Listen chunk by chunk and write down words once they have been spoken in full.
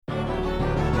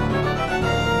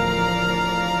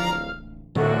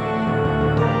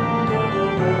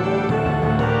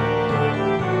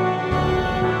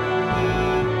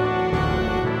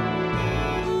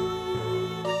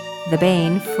the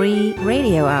Baen Free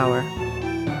Radio Hour.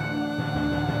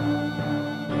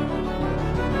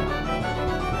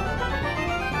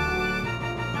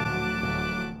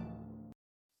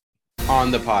 On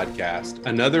the podcast,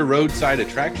 another roadside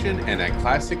attraction and a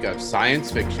classic of science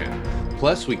fiction.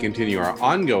 Plus, we continue our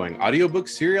ongoing audiobook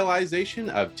serialization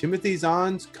of Timothy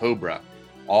Zahn's Cobra.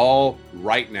 All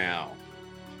right now.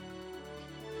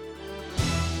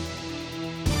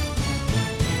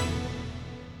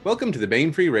 Welcome to the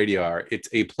Baen Free Radio Hour. It's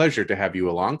a pleasure to have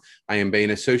you along. I am Baen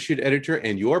Associate Editor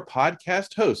and your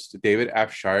podcast host, David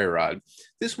Afsharirad.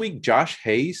 This week, Josh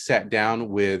Hayes sat down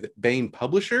with Baen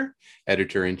Publisher,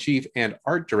 Editor-in-Chief, and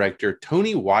Art Director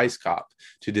Toni Weisskopf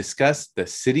to discuss The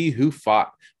City Who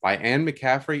Fought by Anne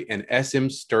McCaffrey and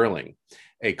S.M. Sterling,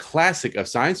 a classic of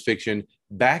science fiction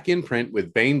back in print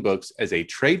with Baen Books as a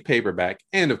trade paperback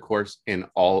and, of course, in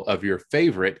all of your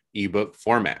favorite ebook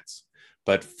formats.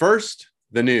 But first,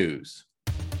 the news.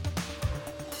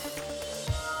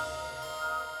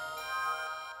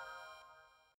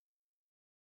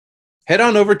 Head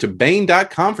on over to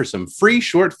Baen.com for some free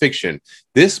short fiction.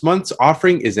 This month's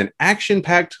offering is an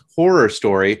action-packed horror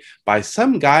story by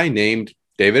some guy named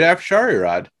David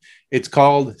Afsharirad. It's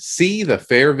called See the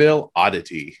Fairville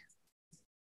Oddity.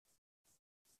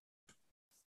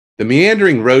 The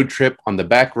meandering road trip on the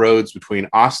back roads between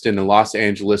Austin and Los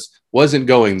Angeles wasn't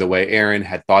going the way Aaron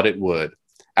had thought it would.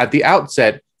 At the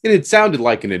outset, it had sounded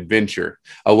like an adventure,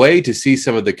 a way to see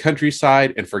some of the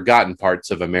countryside and forgotten parts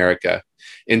of America.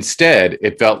 Instead,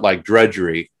 it felt like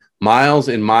drudgery, miles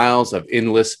and miles of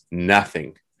endless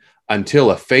nothing,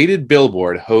 until a faded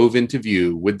billboard hove into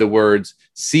view with the words,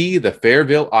 "See the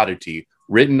Fairville Oddity,"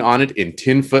 written on it in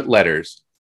 10-foot letters.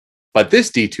 But this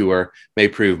detour may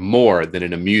prove more than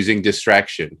an amusing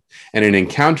distraction, and an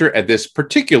encounter at this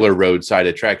particular roadside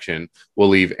attraction will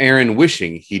leave Aaron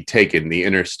wishing he'd taken the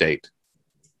interstate.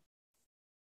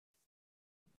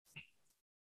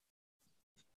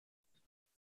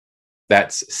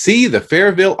 That's See the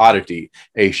Fairville Oddity,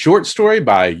 a short story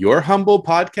by your humble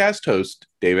podcast host,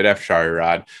 David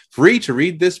Afsharirad, free to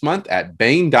read this month at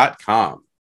Baen.com.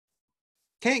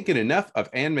 Can't get enough of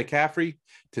Anne McCaffrey?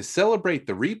 To celebrate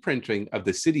the reprinting of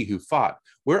The City Who Fought,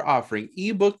 we're offering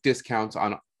ebook discounts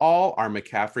on all our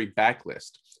McCaffrey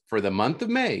backlist. For the month of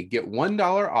May, get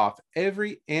 $1 off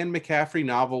every Anne McCaffrey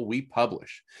novel we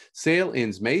publish. Sale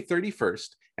ends May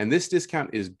 31st, and this discount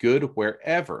is good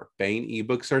wherever Baen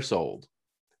ebooks are sold.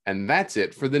 And that's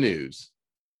it for the news.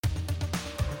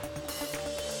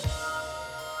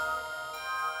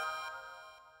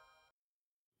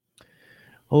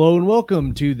 Hello and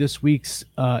welcome to this week's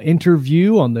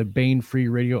interview on the Baen Free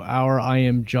Radio Hour. I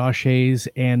am Josh Hayes,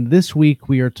 and this week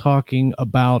we are talking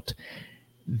about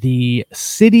The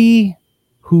City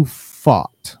Who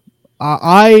Fought.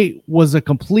 I was a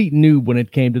complete noob when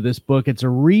it came to this book. It's a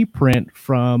reprint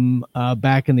from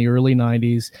back in the early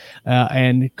 90s,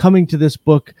 and coming to this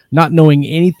book, not knowing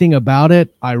anything about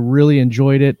it, I really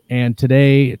enjoyed it, and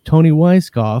today Toni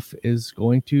Weisskopf is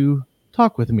going to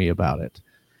talk with me about it.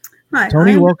 Hi,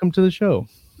 Toni, welcome to the show.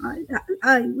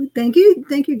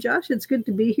 Thank you, Josh. It's good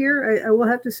to be here. I will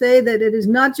have to say that it is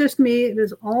not just me; it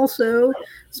is also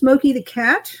Smokey the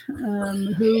cat,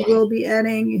 who will be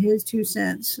adding his 2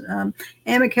 cents. Anne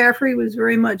McCaffrey was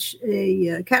very much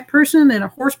a cat person and a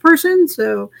horse person,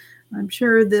 so I'm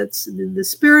sure that the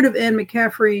spirit of Anne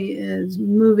McCaffrey is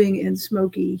moving in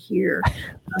Smokey here.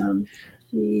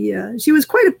 She was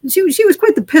quite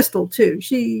the pistol too.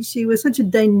 She was such a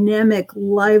dynamic,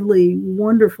 lively,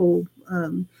 wonderful,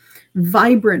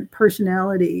 vibrant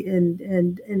personality,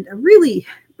 and a really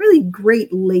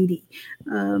great lady,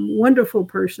 wonderful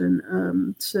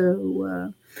person.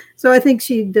 So I think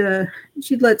she'd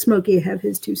let Smokey have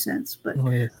his 2 cents. But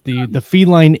the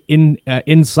feline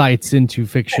insights into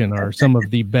fiction are some of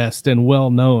the best and well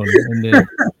known.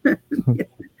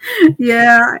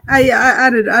 Yeah, I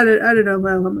don't know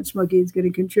how much Smokey is going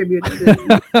to contribute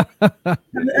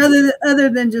other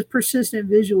than just persistent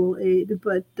visual aid.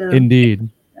 But indeed,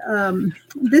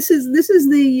 this was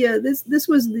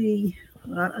the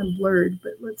I'm blurred,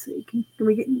 but let's see. Can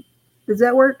we get? Does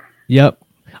that work? Yep.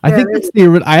 I think that's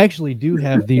I actually do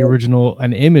have the original,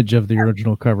 an image of the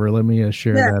original cover. Let me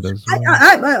share that as well.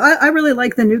 I really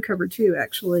like the new cover too,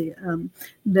 actually,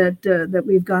 that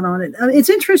we've got on it. It's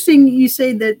interesting you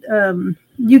say that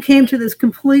you came to this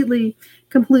completely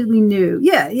new.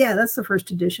 Yeah, that's the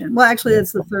first edition. Well, actually,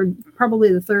 that's the third,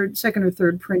 probably the second or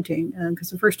third printing, because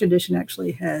the first edition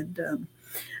actually had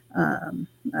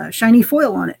shiny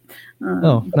foil on it.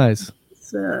 Oh, nice.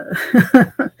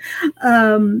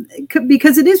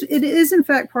 Because it is in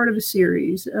fact part of a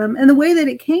series, and the way that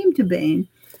it came to Baen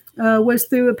was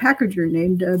through a packager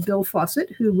named Bill Fawcett,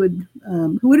 who would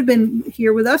have been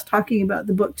here with us talking about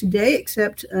the book today,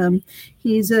 except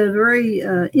he's a very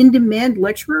in-demand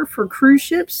lecturer for cruise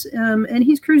ships, and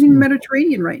he's cruising the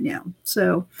Mediterranean right now.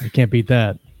 So I can't beat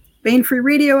that. Bane Free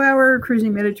Radio Hour,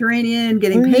 cruising Mediterranean,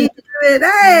 getting paid to do it.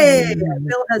 Hey,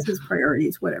 Bill has his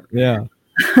priorities, whatever. Yeah.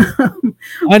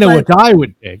 I know what I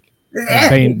would pick.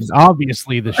 Bane's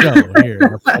obviously the show here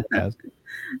on the podcast.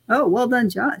 Oh, well done,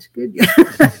 Josh. Good.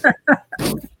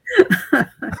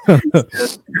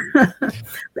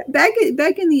 Back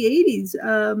in the 80s,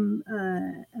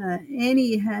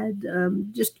 Annie had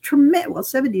just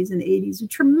tremendous, 70s and 80s, a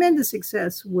tremendous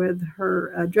success with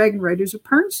her Dragon Riders of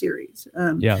Pern series.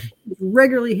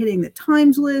 Regularly hitting the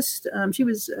Times list. She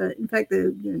was, in fact,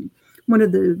 one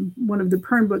of the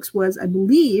Pern books was, I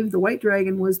believe, The White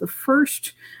Dragon was the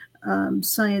first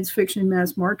science fiction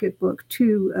mass market book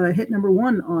to hit number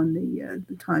 1 on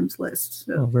the Times list.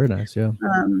 So, very nice, yeah.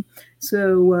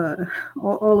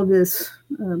 All of this,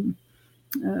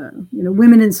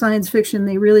 women in science fiction,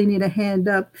 they really need a hand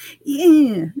up.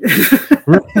 Yeah,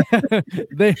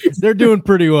 they're doing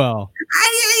pretty well.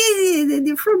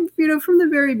 From the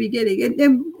very beginning,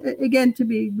 and again,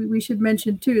 we should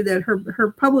mention too that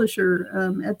her publisher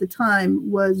at the time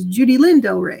was Judy Lynn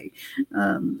Del Rey.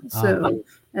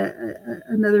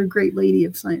 Another great lady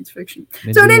of science fiction.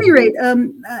 Indeed. So at any rate,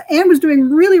 Anne was doing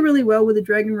really, really well with the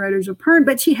Dragon Riders of Pern,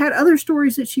 but she had other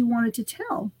stories that she wanted to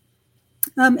tell.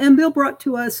 And Bill brought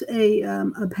to us a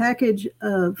package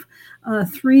of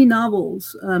 3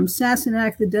 novels,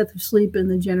 Sassenach, The Death of Sleep, and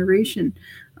The Generation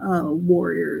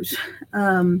Warriors,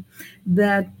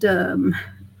 that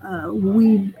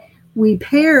we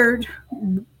paired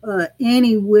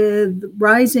Annie with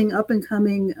rising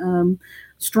up-and-coming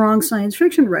strong science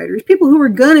fiction writers, people who were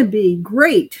going to be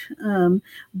great,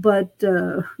 but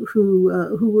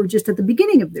who were just at the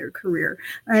beginning of their career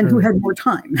and who had more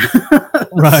time.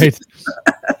 Right.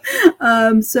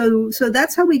 So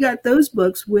that's how we got those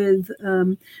books with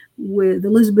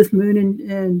Elizabeth Moon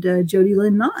and Jody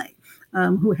Lynn Nye,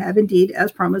 who have indeed,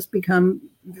 as promised, become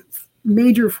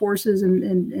major forces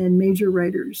and major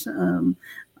writers.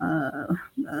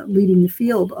 Leading the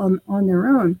field on their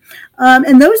own.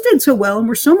 And those did so well and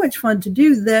were so much fun to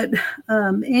do that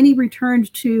Annie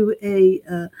returned to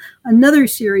another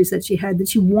series that she had that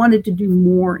she wanted to do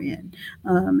more in.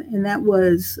 And that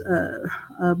was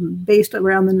based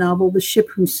around the novel The Ship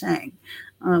Who Sang,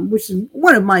 which is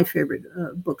one of my favorite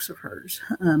books of hers.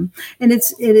 And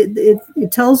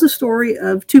it tells the story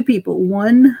of 2 people.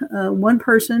 One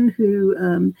person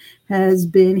who has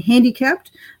been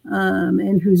handicapped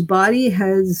and whose body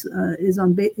is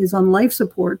on life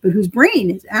support, but whose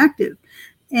brain is active,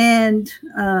 and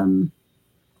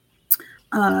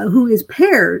who is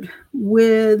paired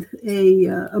with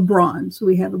a brawn. So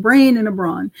we have a brain and a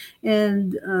brawn,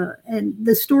 and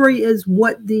the story is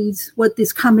what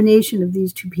this combination of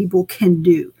these 2 people can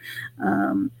do.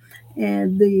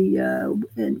 And we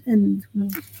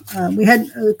had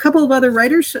a couple of other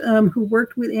writers who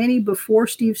worked with Annie before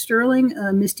Steve Sterling.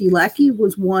 Misty Lackey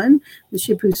was one. The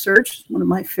Ship Who Searched, one of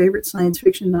my favorite science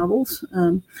fiction novels.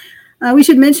 We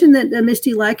should mention that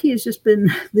Misty Lackey has just been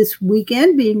this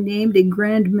weekend being named a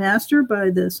Grand Master by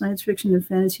the Science Fiction and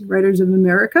Fantasy Writers of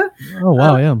America. Oh,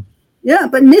 wow, yeah. Yeah,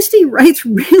 but Misty writes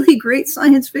really great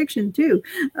science fiction too.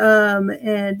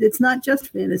 And it's not just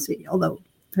fantasy, although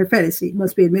her fantasy,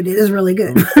 must be admitted, is really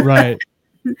good. Right.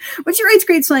 But she writes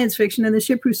great science fiction, and The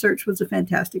Ship Who Searched was a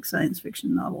fantastic science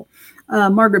fiction novel.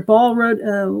 Margaret Ball wrote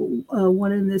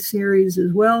one in this series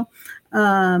as well.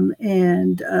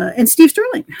 And Steve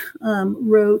Sterling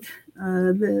wrote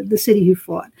The City Who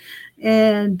Fought.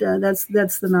 And that's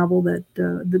the novel that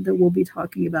we'll be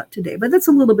talking about today. But that's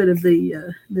a little bit of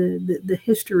the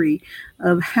history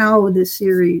of how this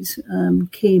series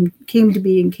came to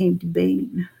be and came to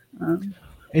Bane.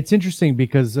 It's interesting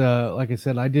because, like I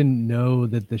said, I didn't know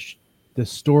that the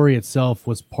story itself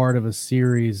was part of a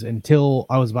series until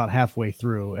I was about halfway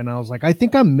through. And I was like, I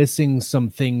think I'm missing some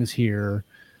things here.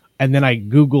 And then I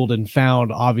Googled and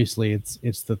found, obviously, it's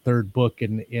the 3rd book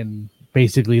in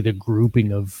basically the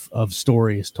grouping of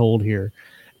stories told here.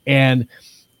 And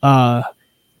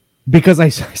because I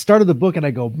started the book and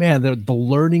I go, man, the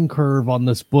learning curve on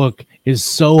this book is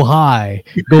so high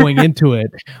going into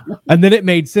it. And then it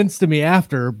made sense to me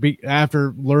after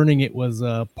learning it was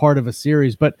part of a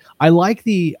series. But I like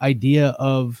the idea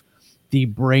of the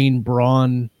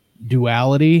brain-brawn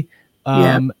duality.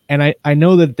 And I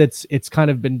know that it's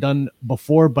kind of been done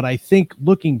before, but I think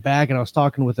looking back, and I was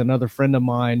talking with another friend of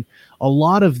mine, a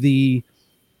lot of the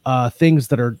things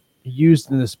that are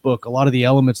used in this book, a lot of the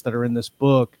elements that are in this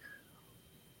book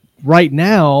right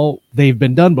now they've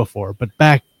been done before, but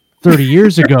back 30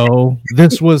 years ago,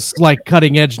 this was like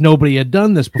cutting edge. Nobody had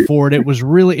done this before. And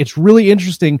it's really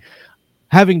interesting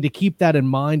having to keep that in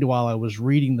mind while I was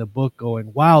reading the book,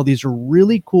 going, wow, these are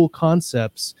really cool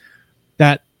concepts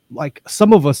that, like,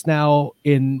 some of us now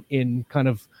in kind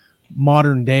of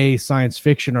modern day science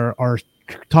fiction are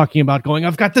talking about, going,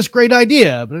 I've got this great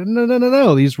idea. But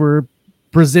no. These were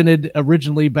presented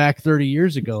originally back 30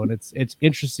 years ago. And it's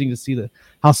interesting to see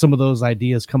how some of those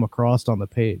ideas come across on the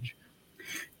page.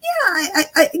 Yeah,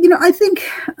 I think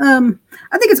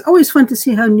it's always fun to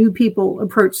see how new people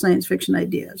approach science fiction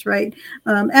ideas, right?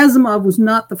 Asimov was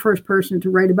not the first person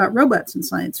to write about robots in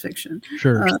science fiction.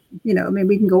 Sure.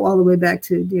 We can go all the way back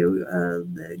to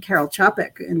Carol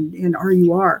Chapek and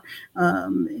RUR,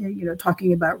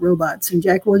 talking about robots, and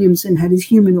Jack Williamson had his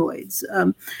humanoids.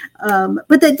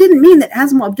 But that didn't mean that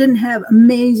Asimov didn't have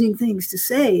amazing things to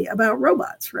say about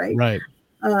robots, right? Right.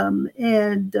 So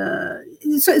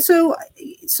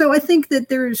I think that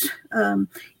there's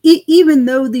even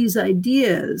though these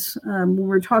ideas, when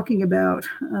we're talking about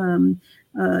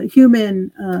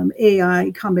human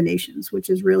AI combinations, which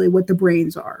is really what the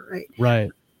brains are, right? Right.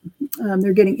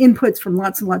 They're getting inputs from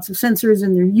lots and lots of sensors,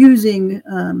 and they're using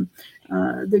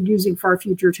far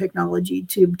future technology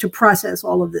to process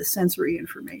all of this sensory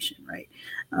information, right?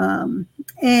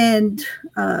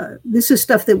 This is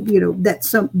stuff that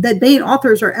that Bain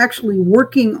authors are actually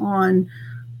working on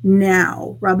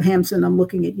now. Rob Hampson, I'm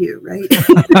looking at you, right?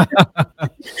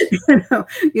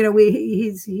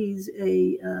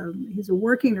 He's a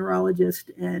working neurologist,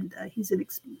 and he's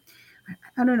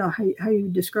I don't know how you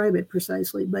describe it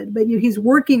precisely, but he's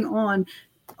working on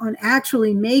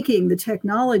actually making the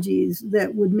technologies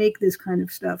that would make this kind of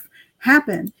stuff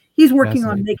happen. He's working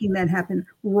on making that happen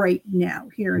right now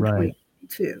here in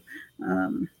 2022.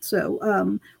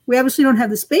 We obviously don't have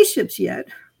the spaceships yet.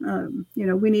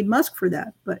 We need Musk for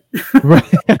that, but right.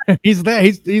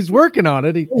 He's working on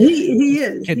it. He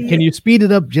is. Can you speed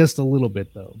it up just a little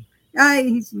bit though?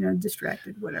 He's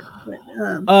distracted, whatever. But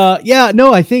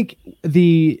I think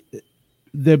the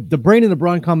brain and the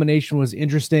brawn combination was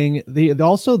interesting. The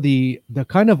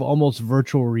kind of almost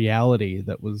virtual reality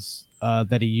that was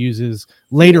that he uses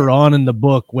later on in the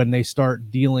book, when they start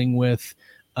dealing with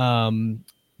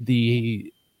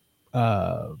the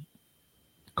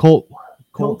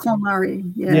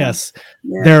Calamari. Yeah. Yes.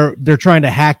 Yeah. They're trying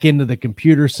to hack into the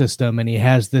computer system, and he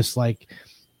has this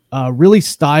really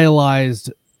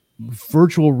stylized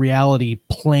virtual reality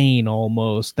plane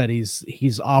almost that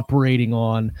he's operating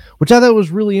on, which I thought was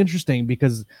really interesting,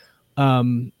 because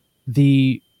you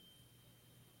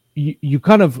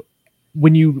kind of,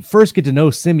 when you first get to know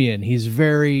Simeon,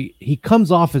 he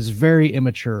comes off as very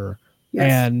immature.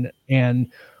 Yes.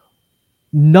 and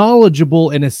knowledgeable,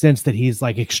 in a sense that he's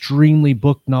like extremely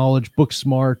book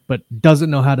smart, but doesn't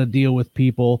know how to deal with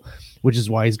people, which is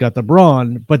why he's got the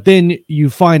brawn. But then you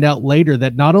find out later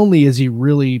that not only is he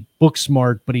really book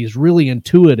smart, but he's really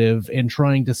intuitive in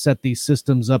trying to set these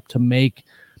systems up to make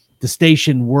the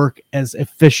station work as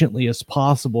efficiently as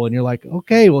possible. And you're like,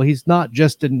 okay, well, he's not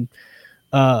just an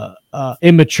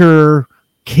immature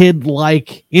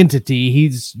kid-like entity.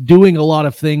 He's doing a lot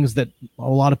of things that a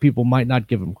lot of people might not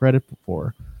give him credit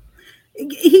for.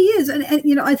 He is,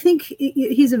 and I think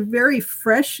he's a very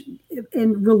fresh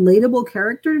and relatable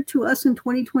character to us in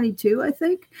 2022. I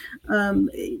think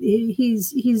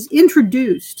he's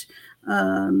introduced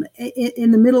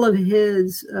in the middle of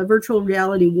his virtual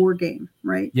reality war game,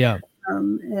 right? Yeah.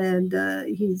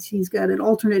 He's got an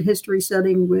alternate history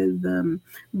setting with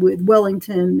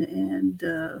Wellington and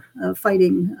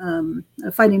fighting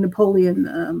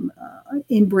Napoleon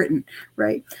in Britain,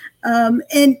 right?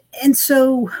 And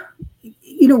so,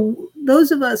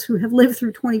 those of us who have lived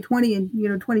through 2020 and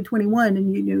 2021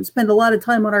 and spend a lot of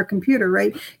time on our computer,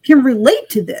 right, can relate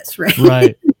to this, right?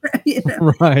 Right.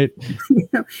 Right.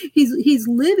 He's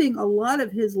living a lot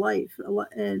of his life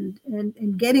and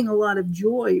getting a lot of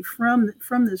joy from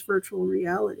this virtual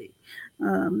reality.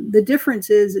 The difference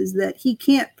is that he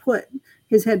can't put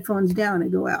his headphones down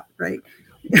and go out, right?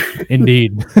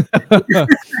 Indeed.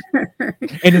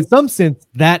 And in some sense,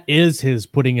 that is his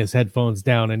putting his headphones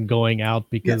down and going out,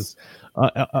 because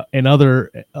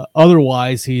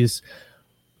otherwise he's,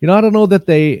 I don't know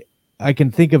that I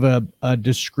can think of a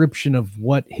description of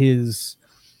what his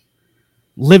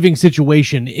living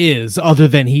situation is, other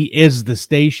than he is the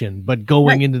station. But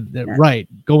going into the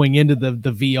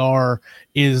VR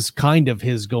is kind of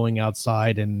his going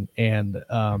outside, and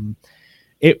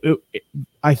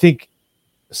I think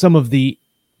some of the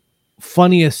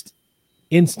funniest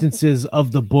instances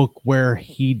of the book where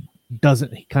he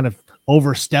kind of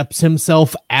oversteps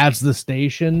himself as the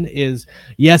station is,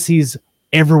 yes, he's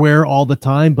everywhere all the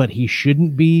time, but he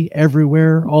shouldn't be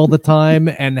everywhere all the time.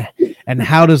 And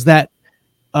how does that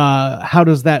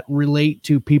relate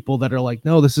to people that are like,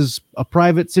 no, this is a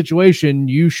private situation,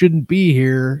 you shouldn't be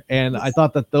here? And I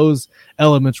thought that those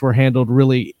elements were handled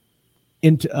really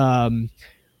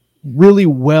really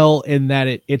well, in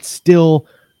that it's still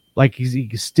like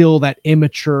he's still that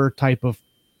immature type of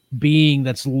being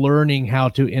that's learning how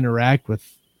to interact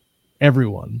with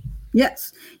everyone.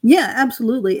 Yes. Yeah,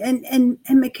 absolutely. And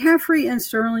McCaffrey and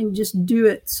Sterling just do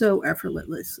it so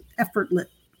effortless.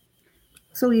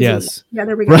 So easily. Yes. Yeah,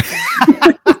 there we go.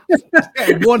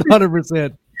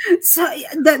 100%. So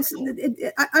that's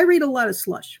it. I read a lot of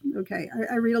slush. Okay,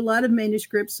 I read a lot of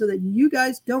manuscripts so that you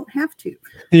guys don't have to.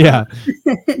 Yeah.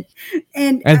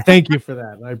 and thank you for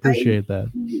that. I appreciate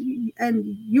that. And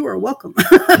you are welcome.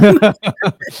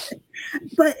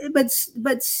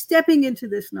 but stepping into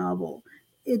this novel,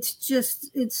 it's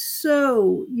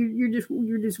so you're just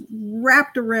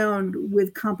wrapped around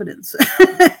with competence.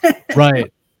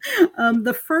 Right.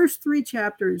 The first 3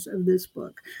 chapters of this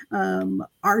book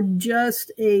are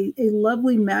just a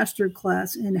lovely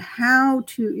masterclass in how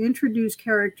to introduce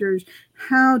characters,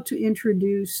 how to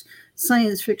introduce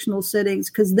science fictional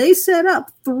settings, because they set up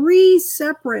 3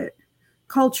 separate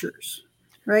cultures,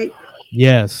 right?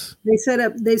 Yes. They set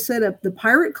up the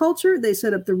pirate culture, they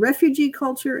set up the refugee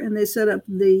culture, and they set up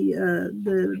the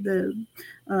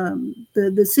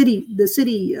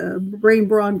city brain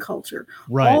brawn culture.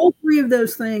 Right. All 3 of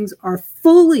those things are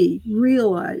fully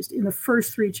realized in the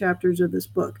first 3 chapters of this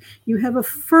book. You have a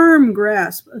firm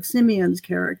grasp of Simeon's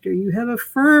character. You have a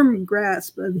firm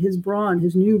grasp of his brawn,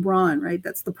 his new brawn, right?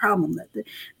 That's the problem that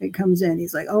comes in.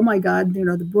 He's like, oh my God,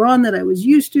 the brawn that I was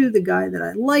used to, the guy that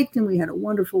I liked, and we had a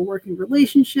wonderful working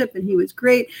relationship, and he was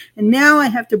great. And now I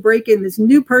have to break in this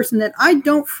new person that I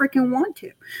don't freaking want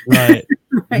to. Right.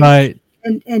 Right.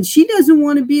 And she doesn't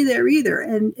want to be there either.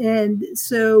 And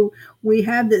so we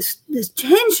have this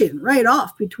tension right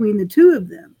off between the 2 of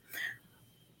them.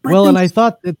 But and I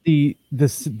thought that the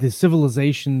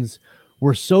civilizations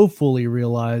were so fully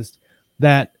realized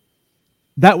that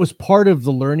was part of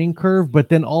the learning curve. But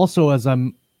then also as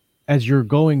you're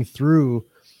going through,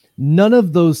 none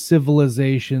of those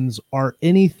civilizations are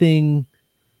anything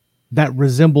that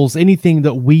resembles anything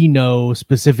that we know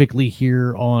specifically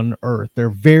here on Earth. They're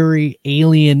very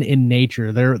alien in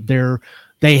nature.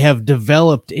 They have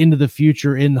developed into the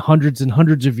future, in hundreds and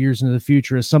hundreds of years into the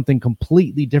future, as something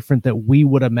completely different that we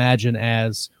would imagine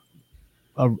as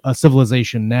a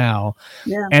civilization now.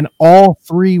 Yeah. And all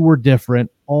 3 were different.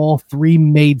 All 3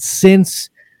 made sense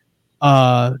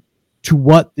to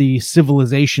what the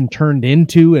civilization turned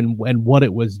into and what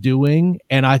it was doing.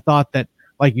 And I thought that,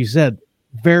 like you said,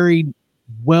 very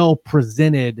well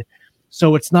presented,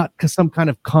 so it's not some kind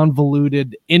of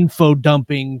convoluted info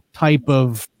dumping type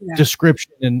of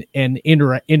description and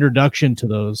introduction to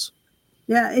those.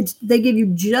 Yeah, they give you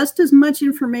just as much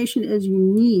information as you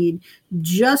need.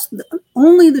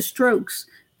 Only the strokes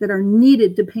that are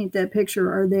needed to paint that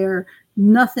picture are there.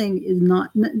 Nothing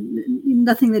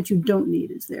that you don't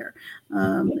need is there,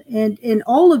 and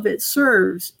all of it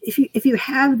serves. If you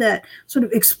have that sort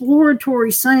of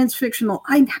exploratory science fictional,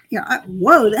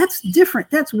 whoa, that's different,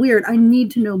 that's weird, I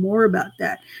need to know more about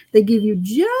that. They give you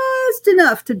just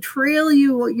enough to trail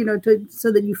you,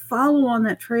 so that you follow on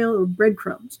that trail of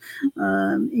breadcrumbs,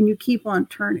 and you keep on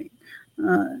turning.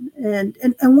 And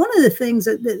one of the things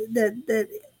that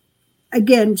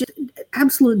again, just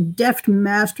absolute deft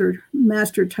master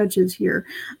touches here,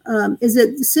 is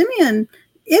that Simeon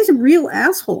is a real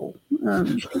asshole.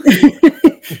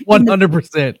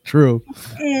 100% true.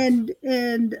 And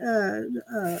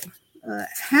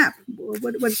Hap,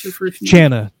 what's her first name?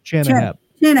 Channa Hap.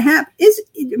 Channa Hap is,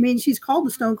 she's called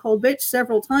the Stone Cold Bitch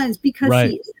several times because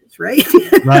she is, right?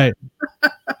 Right.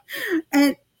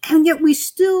 and yet we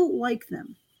still like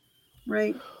them,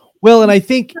 right? Well, and I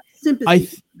think sympathy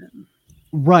for them.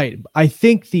 Right. I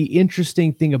think the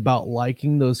interesting thing about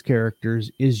liking those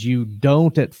characters is you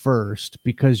don't at first,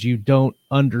 because you don't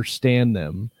understand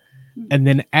them. And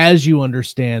then as you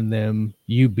understand them,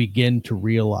 you begin to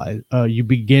realize, you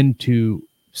begin to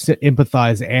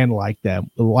empathize and like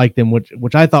them,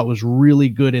 which I thought was really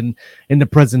good in the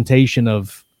presentation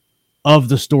of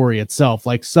the story itself.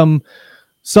 Like some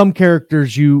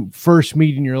characters you first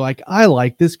meet and you're like, I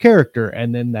like this character.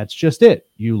 And then that's just it.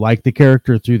 You like the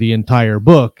character through the entire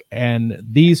book. And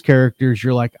these characters,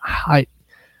 you're like, I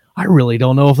really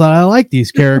don't know if I like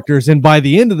these characters. And by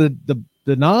the end of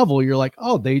the novel, you're like,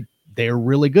 oh, they're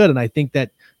really good. And I think that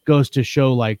goes to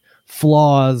show like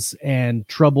flaws and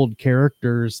troubled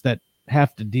characters that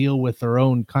have to deal with their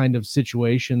own kind of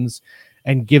situations,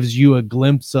 and gives you a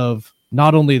glimpse of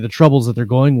not only the troubles that they're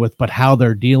going with, but how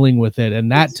they're dealing with it.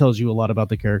 And that tells you a lot about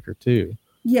the character too.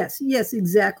 Yes,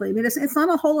 exactly. I mean, it's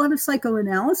not a whole lot of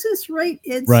psychoanalysis, right?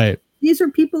 Right. These are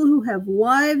people who have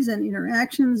lives and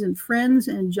interactions and friends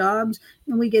and jobs,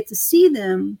 and we get to see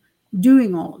them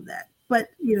doing all of that. But,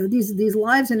 these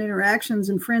lives and interactions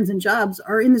and friends and jobs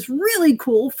are in this really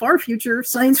cool, far future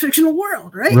science fictional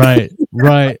world, right? Right,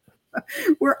 right.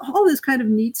 Where all this kind of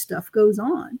neat stuff goes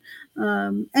on.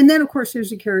 And then, of course, there's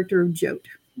the character of Jote,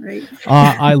 right?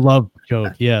 I love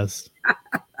Jote, yes.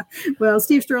 Well,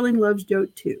 Steve Sterling loves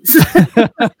Jote too.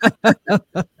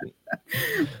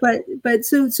 But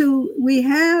so we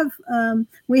have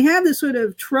this sort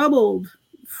of troubled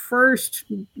first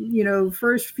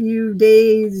few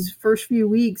days, first few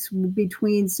weeks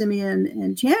between Simeon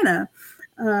and Channa,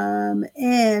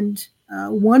 and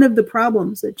one of the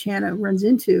problems that Channa runs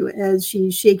into as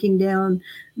she's shaking down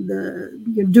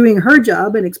doing her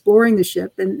job and exploring the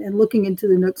ship and looking into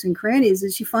the nooks and crannies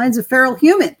is she finds a feral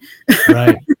human.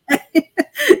 Right.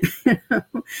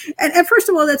 And first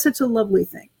of all, that's such a lovely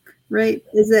thing, right?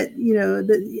 Is that,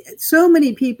 so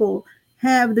many people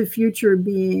have the future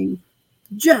being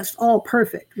just all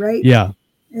perfect, right? Yeah.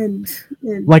 And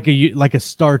like a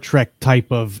Star Trek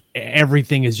type of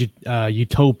everything is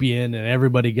utopian and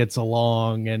everybody gets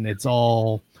along and it's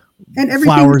all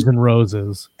flowers and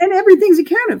roses and everything's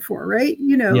accounted for, right?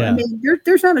 Yeah. I mean,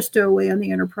 there's not a stowaway on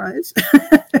the Enterprise,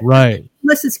 right?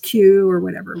 Unless it's Q or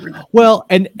whatever. Well,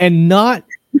 and not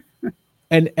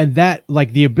and that,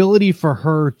 like, the ability for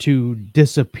her to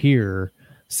disappear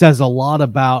says a lot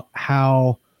about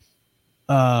how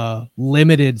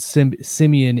limited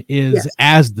Simeon is, yes,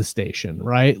 as the station,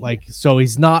 right? Like, so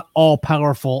he's not all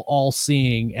powerful, all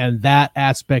seeing, and that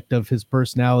aspect of his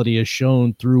personality is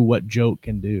shown through what Jote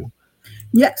can do.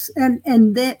 Yes, and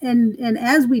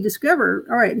as we discover,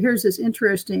 all right, here's this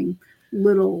interesting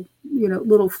little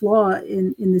flaw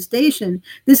in the station.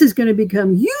 This is going to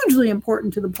become hugely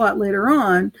important to the plot later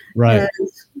on, right?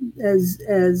 As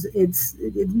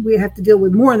we have to deal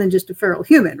with more than just a feral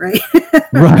human, right?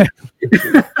 Right.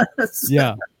 So,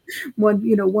 yeah.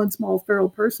 One small feral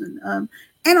person,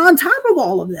 and on top of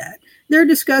all of that, they're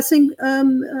discussing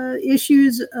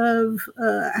issues of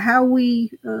how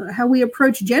we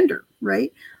approach gender,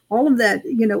 right? All of that,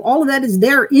 is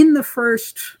there in the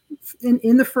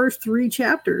first three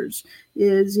chapters.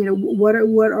 Is what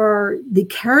are the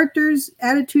characters'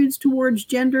 attitudes towards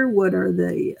gender? What are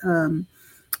the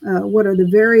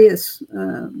various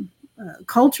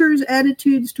cultures'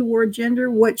 attitudes toward gender?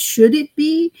 What should it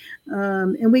be?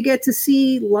 And we get to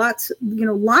see lots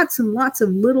and lots of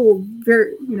little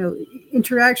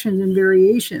interactions and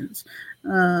variations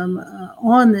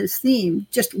on this theme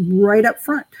just right up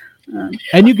front.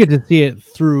 And you get to see it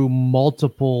through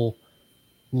multiple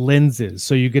lenses.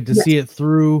 So you get to, yes, see it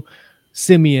through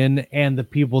Simeon and the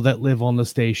people that live on the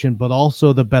station, but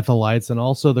also the Bethelites and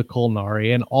also the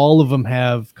Kolnari, and all of them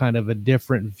have kind of a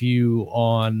different view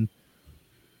on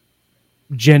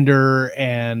gender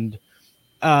and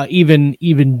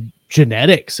even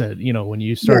genetics. When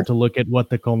you start, yes, to look at what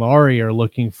the Kolnari are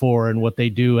looking for and what they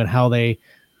do and how they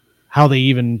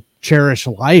even cherish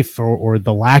life or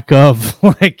the lack of,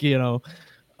 like, yeah.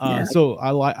 So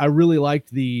I really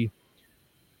liked the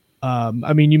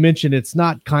I mean, you mentioned it's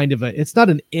not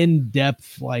an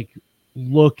in-depth, like,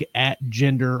 look at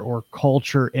gender or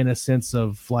culture in a sense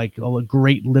of like a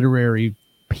great literary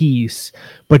piece,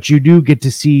 but you do get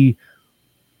to see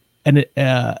an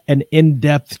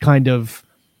in-depth kind of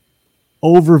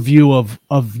overview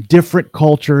of different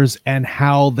cultures and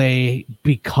how they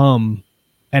become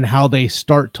and how they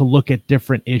start to look at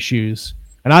different issues.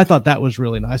 And I thought that was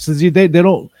really nice. They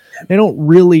don't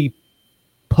really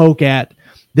poke at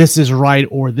this is right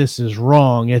or this is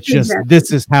wrong. It's just, exactly,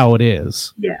 this is how it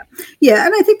is. Yeah. Yeah.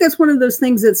 And I think that's one of those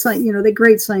things that, that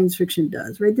great science fiction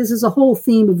does, right? This is a whole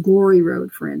theme of Glory Road,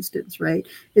 for instance, right?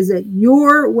 Is that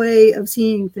your way of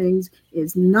seeing things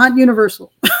is not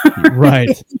universal.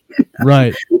 Right.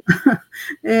 Right.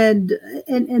 And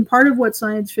part of what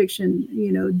science fiction,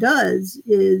 does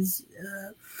is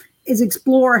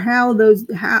explore how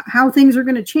things are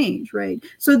going to change, right?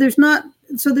 So there's not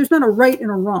a right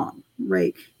and a wrong,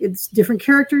 right? It's different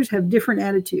characters have different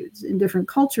attitudes and different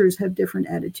cultures have different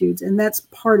attitudes. And that's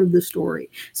part of the story.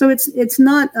 So it's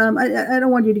not, I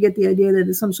don't want you to get the idea that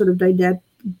it's some sort of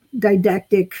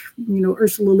didactic,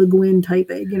 Ursula Le Guin type,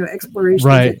 exploration.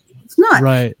 Right. It's not.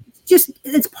 Right.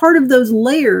 It's part of those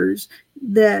layers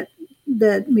that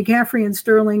McCaffrey and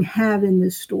Sterling have in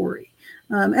this story.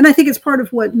 And I think it's part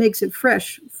of what makes it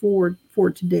fresh for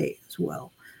today as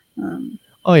well.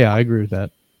 Oh yeah, I agree with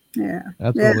that. Yeah,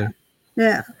 Absolutely.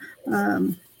 yeah.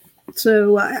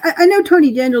 So I know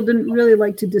Tony Daniel didn't really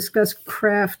like to discuss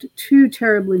craft too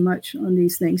terribly much on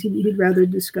these things. He'd rather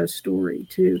discuss story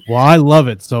too. Well, I love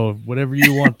it. So whatever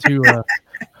you want to,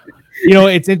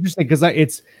 it's interesting because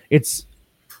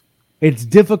it's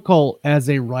difficult as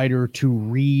a writer to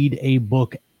read a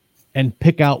book and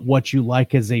pick out what you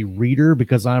like as a reader,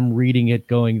 because I'm reading it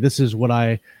going, this is what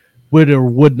I would or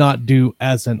would not do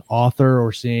as an author,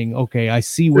 or seeing, okay, I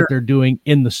see what they're doing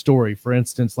in the story. For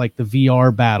instance, like the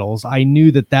VR battles, I knew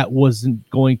that wasn't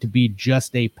going to be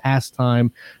just a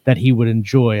pastime that he would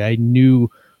enjoy. I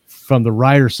knew from the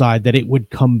writer side that it would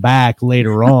come back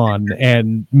later on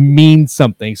and mean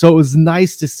something. So it was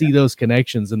nice to see those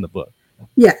connections in the book.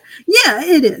 Yeah,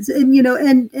 it is, and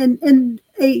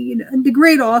the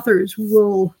great authors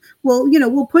will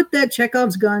put that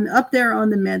Chekhov's gun up there on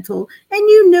the mantle, and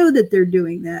that they're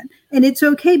doing that, and it's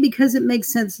okay because it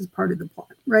makes sense as part of the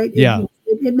plot, right? Yeah,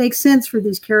 it makes sense for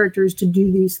these characters to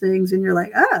do these things, and you're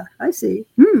like, I see.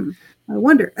 I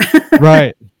wonder.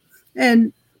 Right.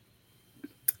 And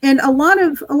a lot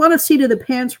of seat of the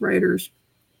pants writers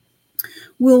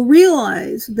will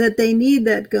realize that they need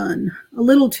that gun a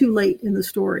little too late in the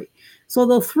story. So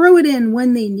they'll throw it in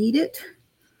when they need it.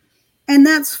 And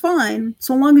that's fine,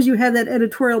 so long as you have that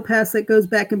editorial pass that goes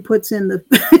back and puts in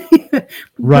the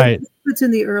right. puts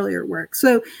in the earlier work.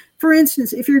 So, for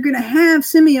instance, if you're going to have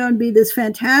Simeon be this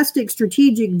fantastic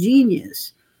strategic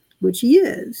genius, which he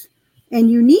is,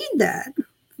 and you need that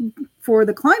for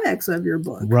the climax of your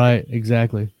book, right?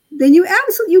 Exactly. Then you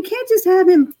can't just have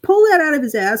him pull that out of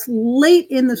his ass late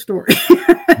in the story.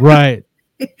 Right.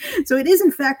 So it is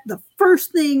in fact the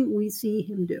first thing we see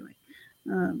him doing.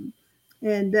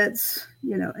 And that's,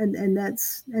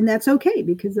 and that's okay,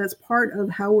 because that's part of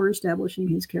how we're establishing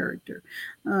his character.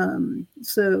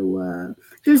 So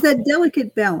there's that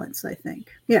delicate balance, I think.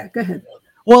 Yeah, go ahead.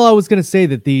 Well, I was going to say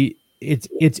that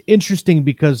it's interesting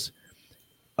because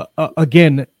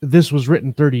again, this was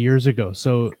written 30 years ago.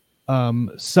 So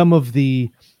some of the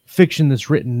fiction that's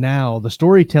written now, the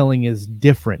storytelling is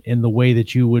different in the way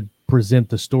that you would present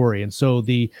the story. And so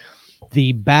the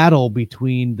battle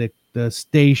between the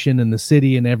station and the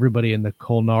city and everybody in the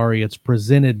Kolnari, it's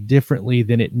presented differently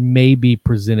than it may be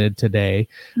presented today.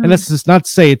 Mm-hmm. And that's just not to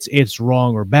say it's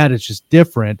wrong or bad. It's just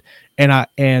different.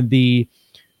 And the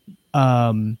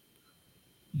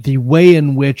way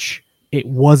in which it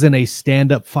wasn't a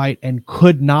stand-up fight and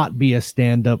could not be a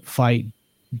stand-up fight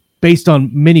based on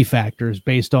many factors,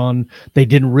 based on they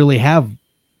didn't really have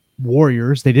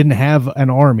warriors. They didn't have an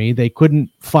army. They couldn't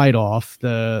fight off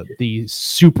the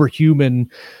superhuman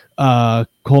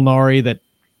Kolnari that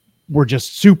were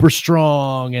just super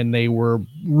strong, and they were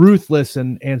ruthless.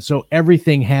 And so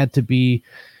everything had to be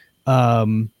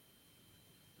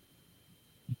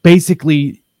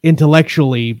basically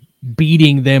intellectually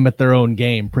beating them at their own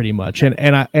game pretty much.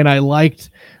 And I liked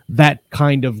that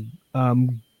kind of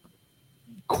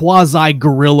quasi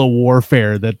guerrilla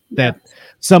warfare that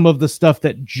some of the stuff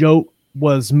that Joe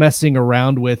was messing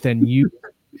around with and used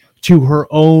to her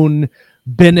own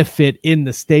benefit in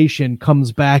the station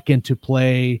comes back into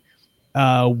play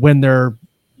when they're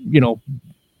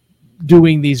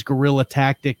doing these guerrilla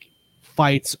tactic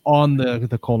fights on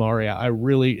the Kolnari. I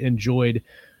really enjoyed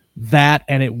that,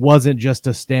 and it wasn't just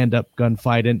a stand-up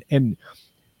gunfight. And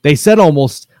they said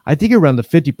almost, I think around the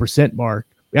 50% mark,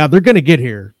 yeah, they're going to get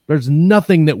here. There's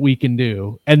nothing that we can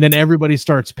do. And then everybody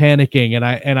starts panicking. And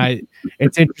I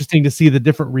it's interesting to see the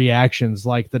different reactions,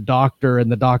 like the doctor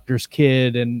and the doctor's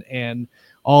kid and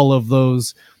all of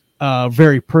those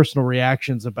very personal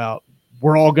reactions about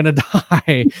we're all going to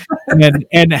die.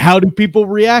 and how do people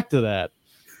react to that?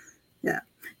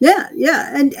 Yeah.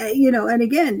 And, and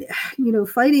again,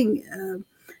 fighting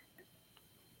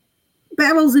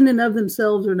battles in and of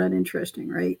themselves are not interesting,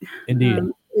 right? Indeed.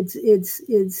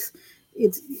 It's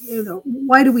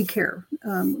why do we care?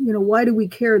 Why do we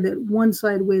care that one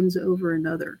side wins over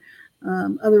another?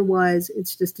 Otherwise,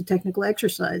 it's just a technical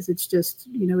exercise. It's just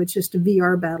it's just a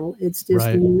VR battle. It's just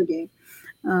a war game,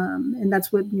 and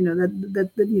that's what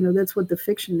that's what the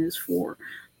fiction is for.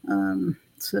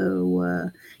 So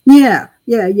yeah.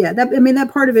 That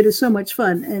part of it is so much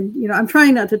fun. And I'm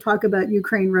trying not to talk about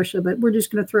Ukraine, Russia, but we're just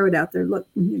going to throw it out there. Look,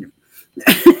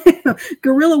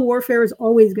 guerrilla warfare is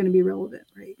always going to be relevant,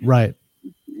 right? Right.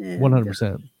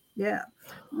 100%. Yeah.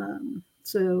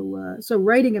 So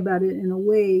writing about it in a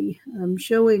way,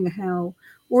 showing how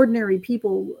ordinary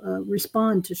people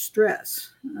respond to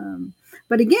stress.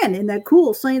 But again, in that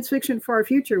cool science fiction far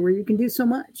future where you can do so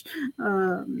much,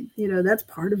 that's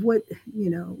part of what,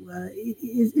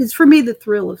 is for me the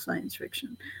thrill of science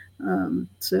fiction.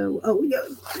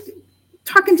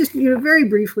 Talking just very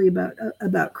briefly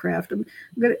about craft. I'm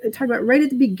going to talk about right at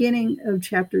the beginning of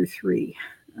chapter 3,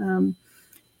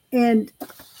 and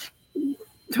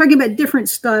talking about different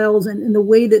styles and the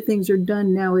way that things are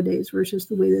done nowadays versus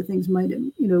the way that things might have,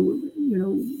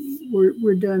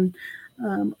 were done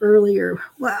earlier.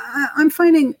 Well, I'm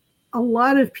finding a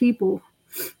lot of people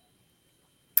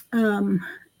don't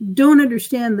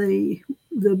understand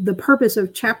the purpose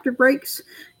of chapter breaks,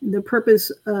 the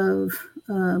purpose of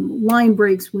line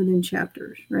breaks within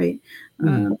chapters, right?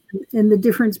 And the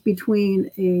difference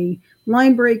between a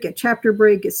line break, a chapter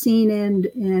break, a scene end,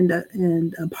 and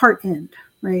a part end,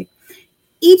 right?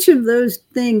 Each of those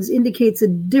things indicates a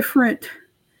different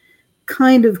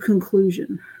kind of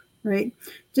conclusion, right?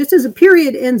 Just as a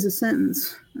period ends a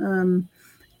sentence,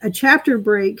 a chapter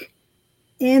break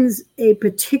ends a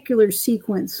particular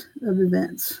sequence of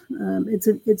events.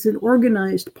 It's an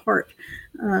organized part.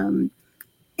 And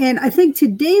I think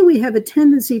today we have a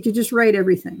tendency to just write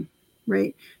everything,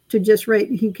 right? To just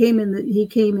write, he came in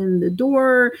the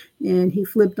door and he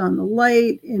flipped on the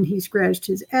light and he scratched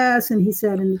his ass and he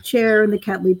sat in the chair and the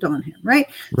cat leaped on him, right?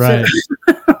 Right.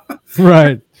 So,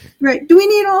 right. Right. Do we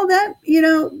need all that?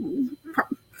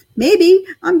 Maybe.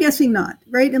 I'm guessing not,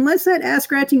 right? Unless that ass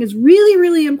scratching is really,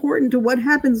 really important to what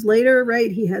happens later,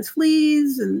 right? He has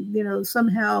fleas and,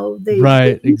 somehow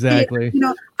Right, exactly.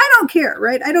 I don't care,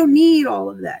 right? I don't need all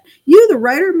of that. You, the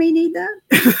writer, may need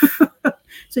that.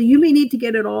 So you may need to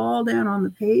get it all down on the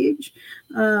page.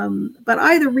 But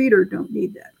I, the reader, don't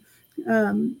need that.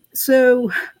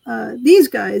 So these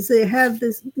guys, they have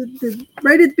this,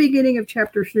 right at the beginning of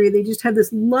chapter 3, they just have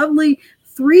this lovely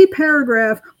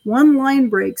 3-paragraph, 1-line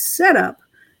break setup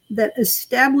that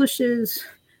establishes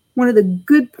one of the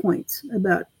good points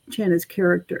about Channa's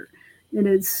character. And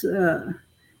it's,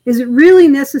 is it really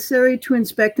necessary to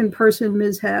inspect in person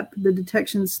mishap? The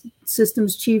detection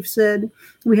systems chief said.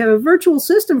 We have a virtual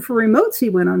system for remotes, he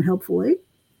went on helpfully.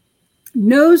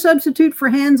 No substitute for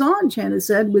hands-on, Channa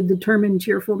said with determined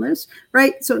cheerfulness,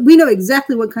 right? So we know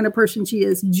exactly what kind of person she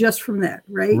is just from that,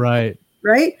 right? Right.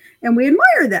 Right? And we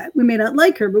admire that. We may not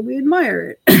like her, but we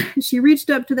admire it. She reached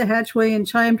up to the hatchway and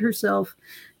chimed herself,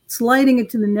 sliding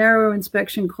into the narrow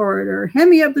inspection corridor.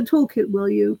 Hand me up the toolkit, will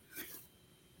you?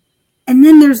 And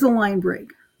then there's the line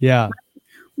break. Yeah.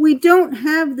 We don't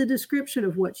have the description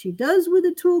of what she does with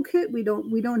the toolkit. We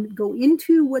don't go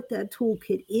into what that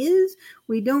toolkit is.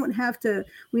 We don't have to,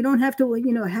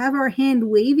 have our hand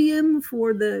wavium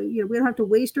for the, we don't have to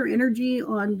waste our energy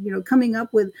on, coming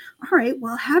up with, all right,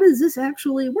 well, how does this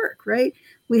actually work, right?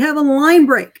 We have a line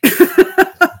break.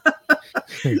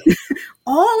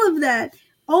 all of that,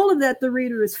 the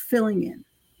reader is filling in.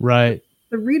 Right.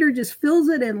 The reader just fills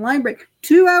it in, line break.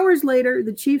 2 hours later,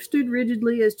 the chief stood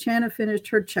rigidly as Channa finished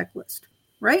her checklist.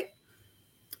 Right?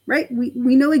 Right?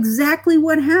 We know exactly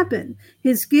what happened.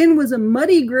 His skin was a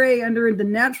muddy gray under the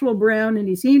natural brown, and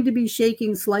he seemed to be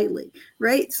shaking slightly.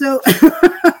 Right? So,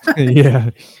 yeah.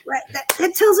 Right.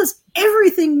 That tells us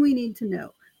everything we need to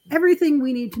know. Everything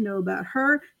we need to know about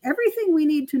her. Everything we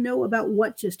need to know about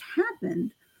what just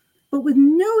happened, but with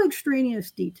no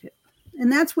extraneous detail. And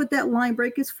that's what that line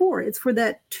break is for. It's for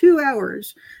that 2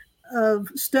 hours of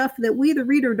stuff that we, the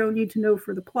reader, don't need to know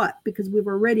for the plot because we've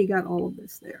already got all of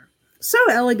this there. So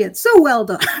elegant, so well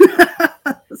done.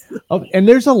 Oh, and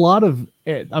there's a lot of,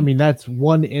 that's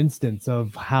one instance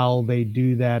of how they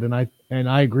do that. And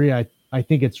I agree. I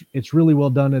think it's really well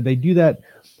done. And they do that.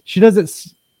 She does it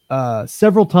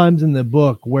several times in the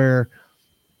book where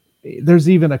there's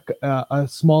even a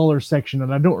smaller section,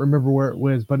 and I don't remember where it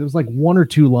was, but it was like 1 or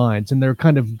 2 lines, and they're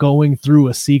kind of going through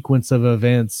a sequence of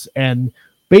events and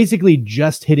basically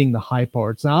just hitting the high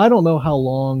parts. Now, I don't know how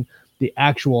long the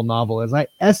actual novel is. I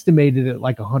estimated it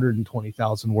like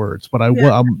 120,000 words, but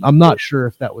I'm not sure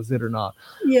if that was it or not.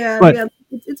 Yeah, but,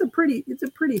 it's a pretty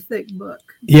thick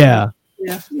book. Yeah,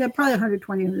 probably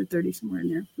 120, 130 somewhere in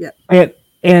there. Yeah,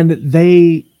 and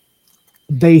they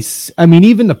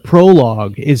even the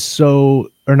prologue is so,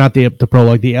 or not the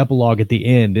prologue, the epilogue at the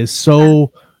end is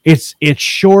so, it's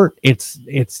short. It's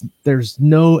there's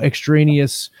no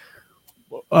extraneous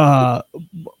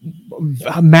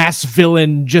mass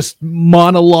villain, just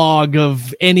monologue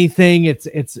of anything.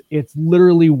 It's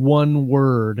literally one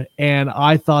word. And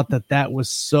I thought that was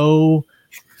so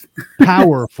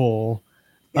powerful.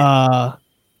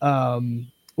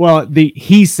 Well,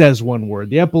 he says one word.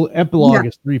 The epilogue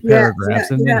is 3 paragraphs,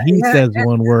 and then he says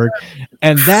one word,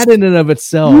 and that in and of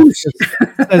itself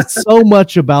says so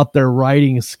much about their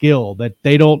writing skill that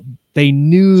they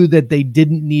knew that they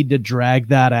didn't need to drag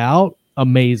that out.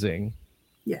 Amazing.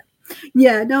 Yeah,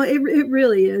 Yeah, no, it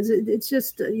really is. It's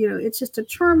just it's just a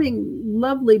charming,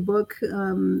 lovely book.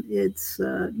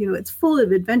 It's full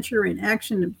of adventure and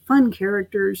action and fun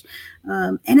characters,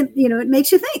 and it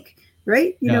makes you think,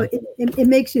 right? Yeah. It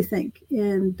makes you think,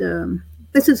 and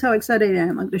this is how excited I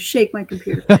am. I'm going to shake my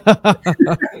computer.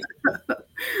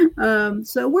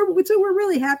 So we're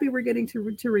really happy we're getting to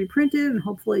reprint it and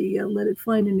hopefully let it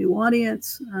find a new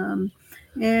audience.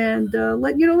 And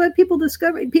let people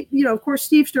discover. Of course,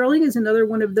 Steve Sterling is another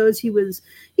one of those. He was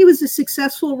a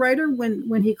successful writer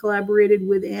when he collaborated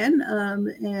with Anne,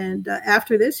 and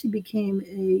after this, he became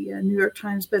a New York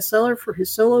Times bestseller for his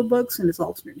solo books and his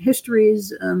alternate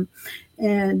histories.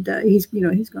 And he's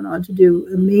gone on to do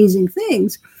amazing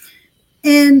things.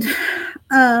 And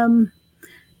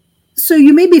so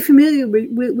you may be familiar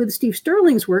with Steve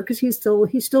Sterling's work because he's still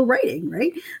writing,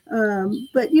 right?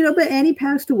 But Annie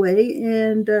passed away,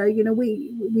 and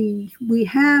we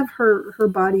have her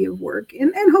body of work,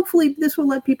 and hopefully this will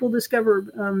let people discover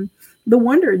the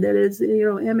wonder that is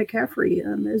Anne McCaffrey,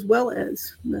 as well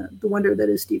as the wonder that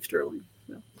is Steve Sterling.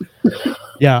 So.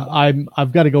 Yeah,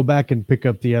 I've got to go back and pick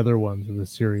up the other ones in the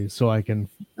series so I can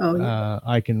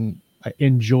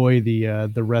enjoy the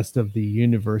rest of the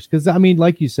universe, because I mean,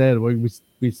 like you said, we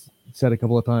said a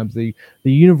couple of times, the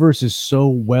universe is so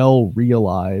well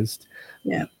realized,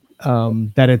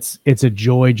 that it's a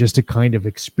joy just to kind of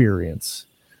experience.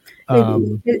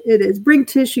 It is. Bring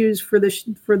tissues for the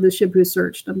ship who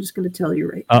searched. I'm just going to tell you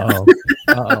right now.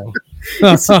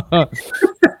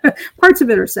 Parts of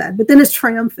it are sad, but then it's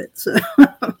triumphant. So.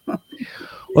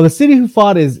 Well, The City Who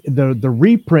Fought is the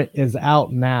reprint is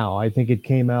out now. I think it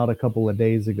came out a couple of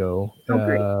days ago.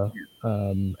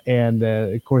 And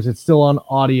of course it's still on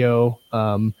audio.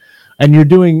 And you're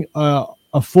doing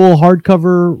a full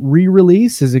hardcover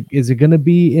re-release. Is it going to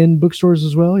be in bookstores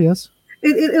as well? Yes.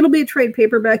 It'll be a trade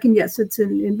paperback, and yes, it's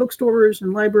in bookstores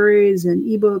and libraries and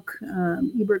ebook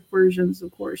versions,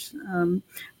 of course,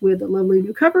 with a lovely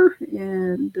new cover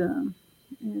and the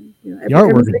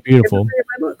artwork is beautiful.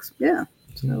 My books, yeah.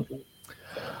 So.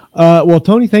 Well,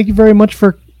 Toni, thank you very much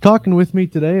for talking with me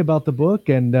today about the book,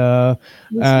 and everyone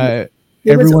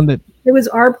that. It was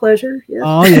our pleasure. Yes.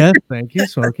 Oh, yes. Thank you,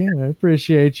 Smokey. I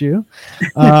appreciate you.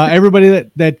 Everybody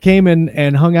that came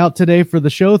and hung out today for the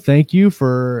show, thank you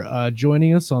for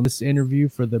joining us on this interview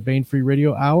for the Bane Free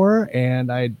Radio Hour.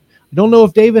 And I don't know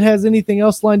if David has anything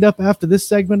else lined up after this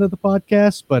segment of the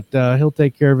podcast, but he'll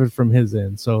take care of it from his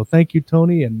end. So thank you,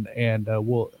 Toni, and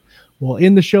we'll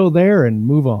end the show there and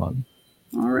move on.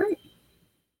 All right.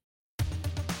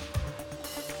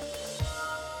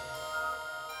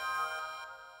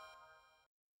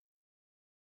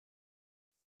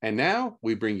 And now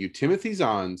we bring you Timothy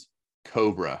Zahn's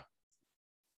Cobra.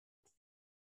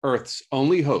 Earth's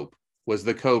only hope was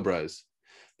the Cobras.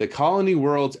 The colony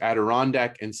worlds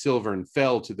Adirondack and Silvern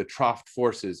fell to the Troft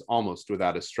forces almost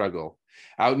without a struggle.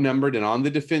 Outnumbered and on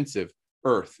the defensive,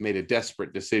 Earth made a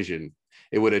desperate decision.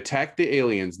 It would attack the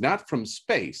aliens not from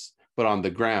space, but on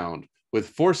the ground, with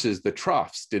forces the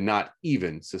Trofts did not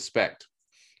even suspect.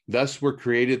 Thus were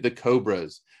created the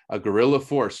Cobras, a guerrilla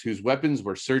force whose weapons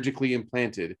were surgically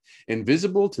implanted,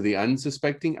 invisible to the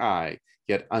unsuspecting eye,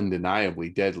 yet undeniably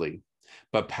deadly.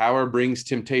 But power brings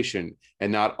temptation,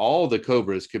 and not all the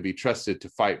Cobras could be trusted to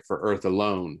fight for Earth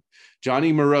alone.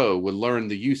 Johnny Moreau would learn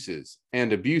the uses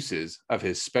and abuses of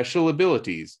his special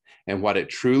abilities and what it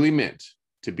truly meant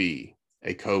to be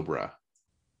a Cobra.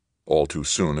 All too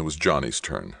soon, it was Johnny's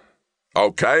turn.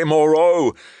 "Okay,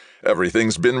 Moreau.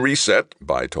 Everything's been reset,"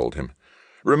 Vi told him.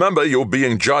 "Remember, you're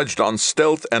being judged on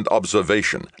stealth and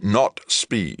observation, not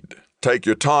speed. Take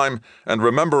your time, and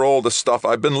remember all the stuff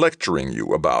I've been lecturing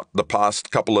you about the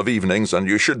past couple of evenings, and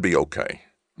you should be okay.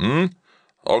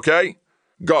 Okay?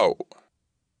 Go."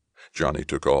 Johnny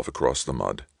took off across the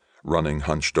mud, running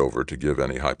hunched over to give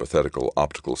any hypothetical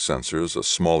optical sensors a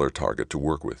smaller target to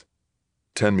work with.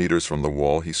 10 meters from the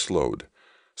wall, he slowed,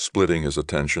 splitting his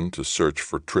attention to search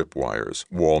for tripwires,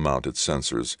 wall-mounted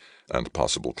sensors, and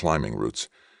possible climbing routes.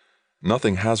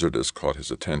 Nothing hazardous caught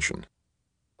his attention.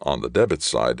 On the debit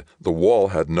side, the wall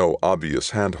had no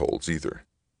obvious handholds either.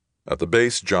 At the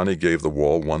base, Johnny gave the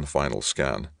wall one final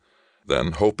scan.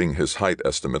 Then, hoping his height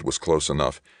estimate was close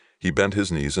enough, he bent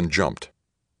his knees and jumped.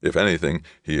 If anything,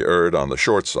 he erred on the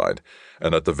short side,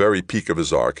 and at the very peak of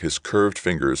his arc, his curved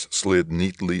fingers slid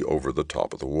neatly over the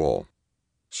top of the wall.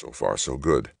 So far, so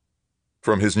good.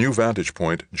 From his new vantage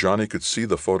point, Johnny could see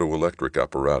the photoelectric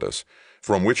apparatus,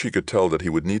 from which he could tell that he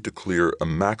would need to clear a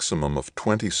maximum of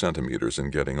 20 centimeters in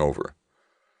getting over.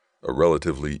 A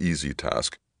relatively easy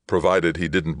task, provided he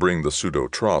didn't bring the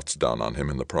pseudo-Trofts down on him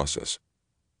in the process.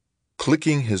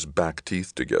 Clicking his back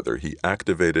teeth together, he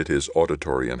activated his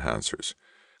auditory enhancers,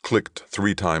 clicked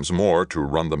 3 times more to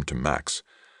run them to max.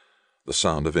 The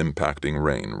sound of impacting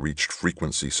rain reached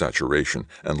frequency saturation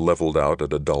and leveled out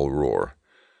at a dull roar.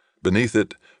 Beneath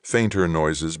it, fainter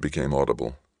noises became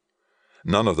audible.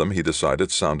 None of them, he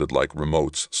decided, sounded like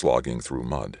remotes slogging through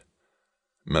mud.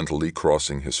 Mentally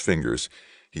crossing his fingers,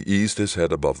 he eased his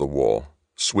head above the wall,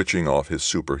 switching off his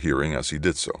super hearing as he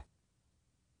did so.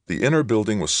 The inner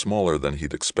building was smaller than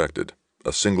he'd expected,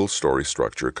 a single-story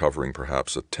structure covering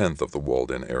perhaps 1/10 of the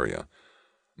walled-in area.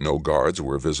 No guards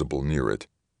were visible near it.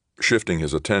 Shifting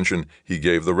his attention, he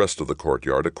gave the rest of the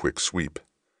courtyard a quick sweep.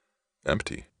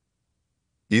 Empty.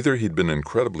 Either he'd been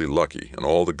incredibly lucky and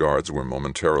all the guards were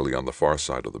momentarily on the far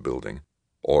side of the building,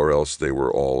 or else they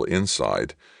were all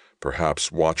inside,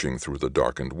 perhaps watching through the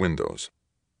darkened windows.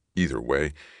 Either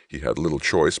way, he had little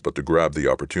choice but to grab the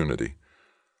opportunity.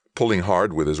 Pulling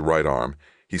hard with his right arm,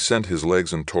 he sent his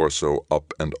legs and torso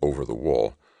up and over the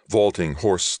wall, vaulting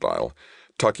horse style,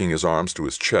 tucking his arms to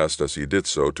his chest as he did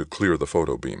so to clear the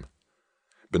photo beam.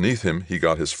 Beneath him, he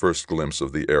got his first glimpse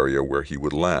of the area where he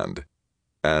would land,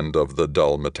 and of the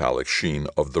dull metallic sheen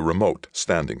of the remote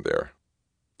standing there.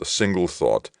 The single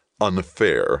thought,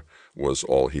 unfair, was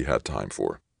all he had time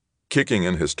for. Kicking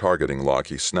in his targeting lock,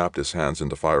 he snapped his hands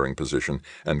into firing position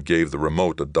and gave the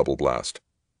remote a double blast.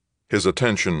 His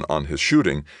attention on his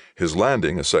shooting, his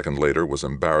landing a second later was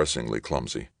embarrassingly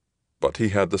clumsy. But he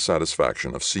had the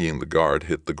satisfaction of seeing the guard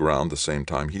hit the ground the same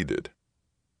time he did.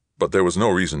 But there was no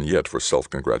reason yet for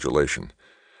self-congratulation,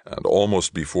 and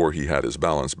almost before he had his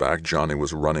balance back, Johnny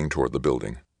was running toward the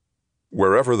building.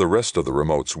 Wherever the rest of the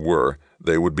remotes were,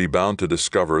 they would be bound to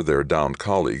discover their downed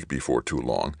colleague before too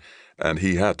long, and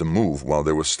he had to move while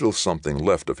there was still something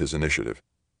left of his initiative.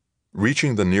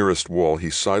 Reaching the nearest wall, he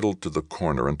sidled to the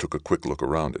corner and took a quick look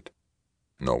around it.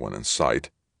 No one in sight,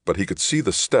 but he could see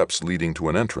the steps leading to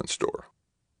an entrance door.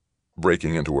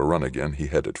 Breaking into a run again, he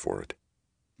headed for it.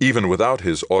 Even without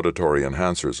his auditory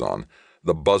enhancers on,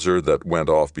 the buzzer that went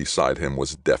off beside him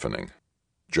was deafening.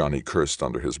 Johnny cursed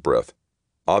under his breath.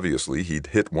 Obviously, he'd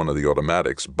hit one of the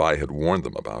automatics Bai had warned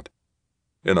them about.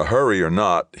 In a hurry or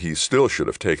not, he still should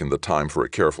have taken the time for a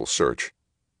careful search.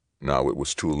 Now it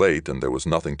was too late, and there was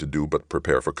nothing to do but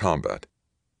prepare for combat.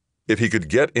 If he could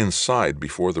get inside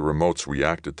before the remotes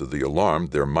reacted to the alarm,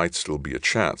 there might still be a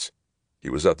chance.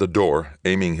 He was at the door,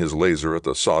 aiming his laser at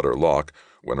the solder lock,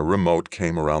 when a remote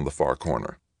came around the far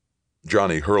corner.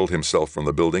 Johnny hurled himself from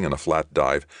the building in a flat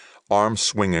dive, arms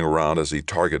swinging around as he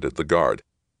targeted the guard.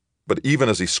 But even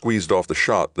as he squeezed off the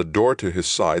shot, the door to his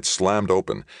side slammed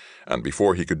open, and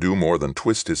before he could do more than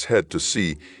twist his head to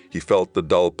see, he felt the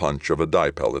dull punch of a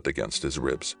dye pellet against his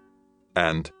ribs.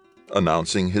 And,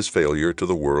 announcing his failure to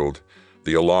the world,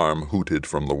 the alarm hooted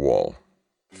from the wall.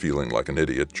 Feeling like an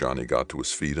idiot, Johnny got to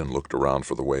his feet and looked around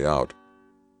for the way out.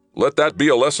 "Let that be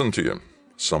a lesson to you,"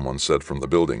 someone said from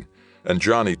the building, and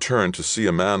Johnny turned to see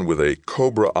a man with a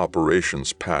Cobra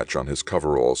operations patch on his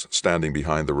coveralls standing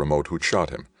behind the remote who'd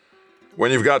shot him.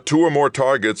 "When you've got 2 or more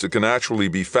targets, it can actually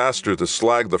be faster to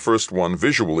slag the first one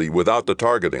visually without the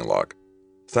targeting lock."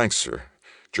 "Thanks, sir,"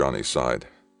 Johnny sighed.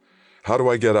 "How do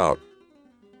I get out?"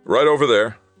 "Right over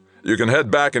there. You can head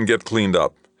back and get cleaned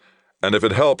up. And if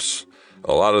it helps,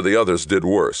 a lot of the others did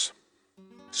worse."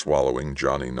 Swallowing,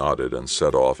 Johnny nodded and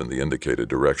set off in the indicated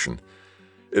direction.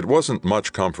 It wasn't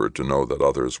much comfort to know that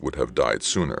others would have died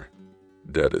sooner.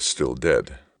 Dead is still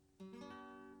dead.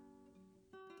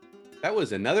 That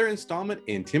was another installment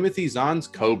in Timothy Zahn's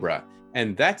Cobra.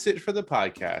 And that's it for the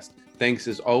podcast. Thanks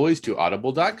as always to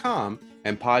Audible.com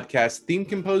and podcast theme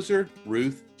composer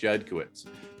Ruth Judkowitz.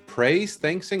 Praise,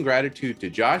 thanks, and gratitude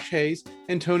to Josh Hayes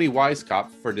and Toni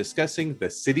Weisskopf for discussing The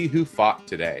City Who Fought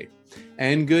today.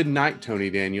 And good night,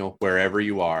 Tony Daniel, wherever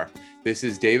you are. This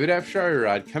is David F.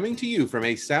 Sharirad coming to you from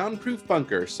a soundproof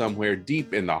bunker somewhere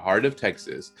deep in the heart of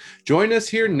Texas. Join us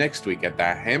here next week at the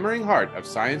hammering heart of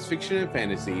science fiction and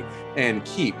fantasy, and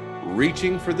keep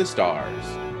reaching for the stars.